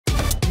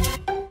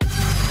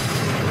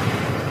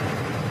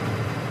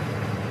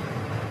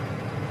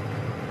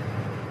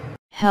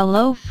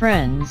Hello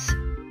friends,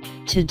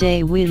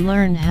 today we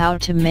learn how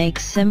to make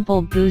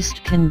simple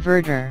boost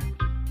converter.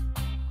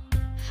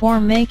 For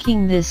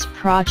making this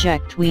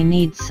project we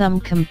need some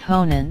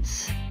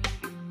components.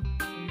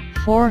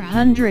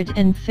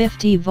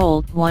 450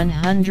 volt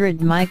 100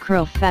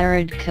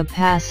 microfarad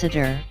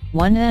capacitor,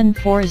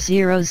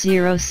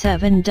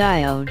 1N4007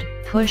 diode,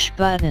 push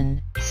button,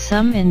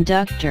 some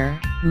inductor,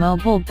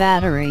 mobile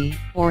battery,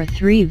 or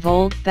 3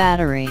 volt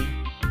battery.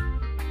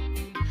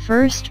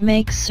 First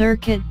make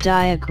circuit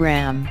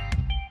diagram.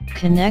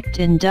 Connect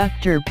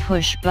inductor,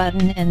 push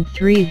button and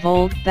 3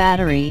 volt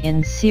battery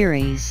in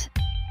series.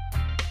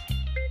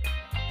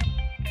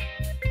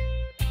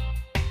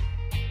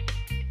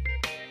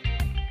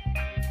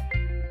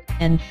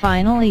 And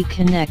finally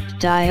connect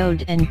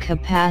diode and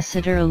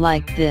capacitor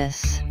like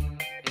this.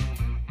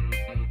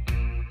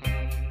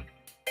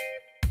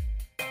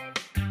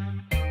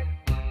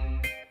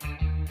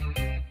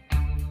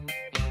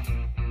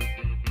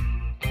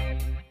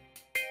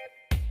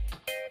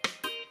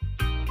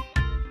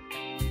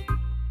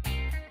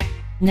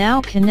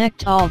 Now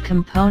connect all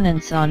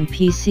components on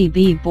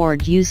PCB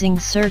board using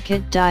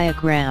circuit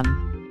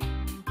diagram.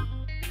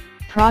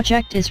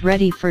 Project is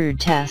ready for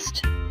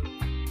test.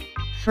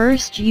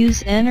 First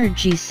use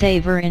energy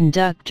saver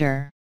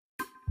inductor.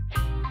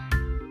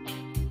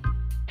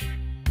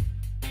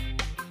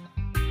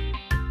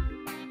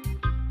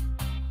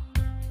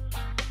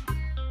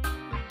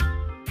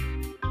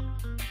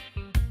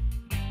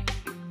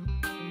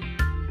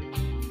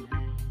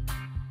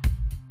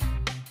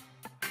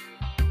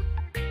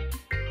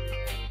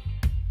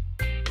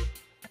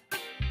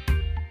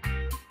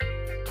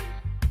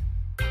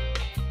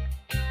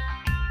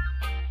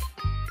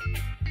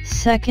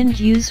 Second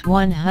use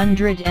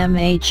 100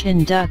 mH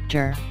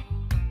inductor.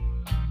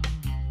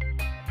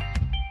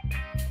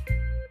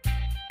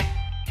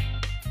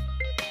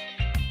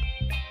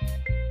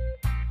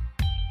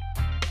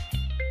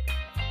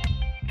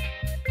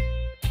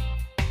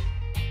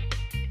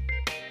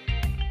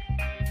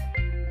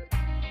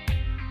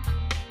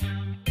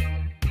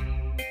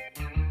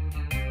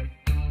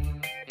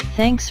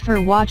 Thanks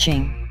for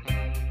watching.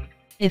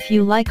 If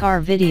you like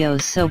our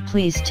videos, so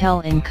please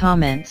tell in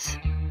comments.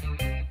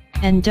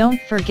 And don't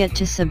forget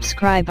to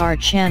subscribe our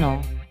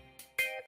channel.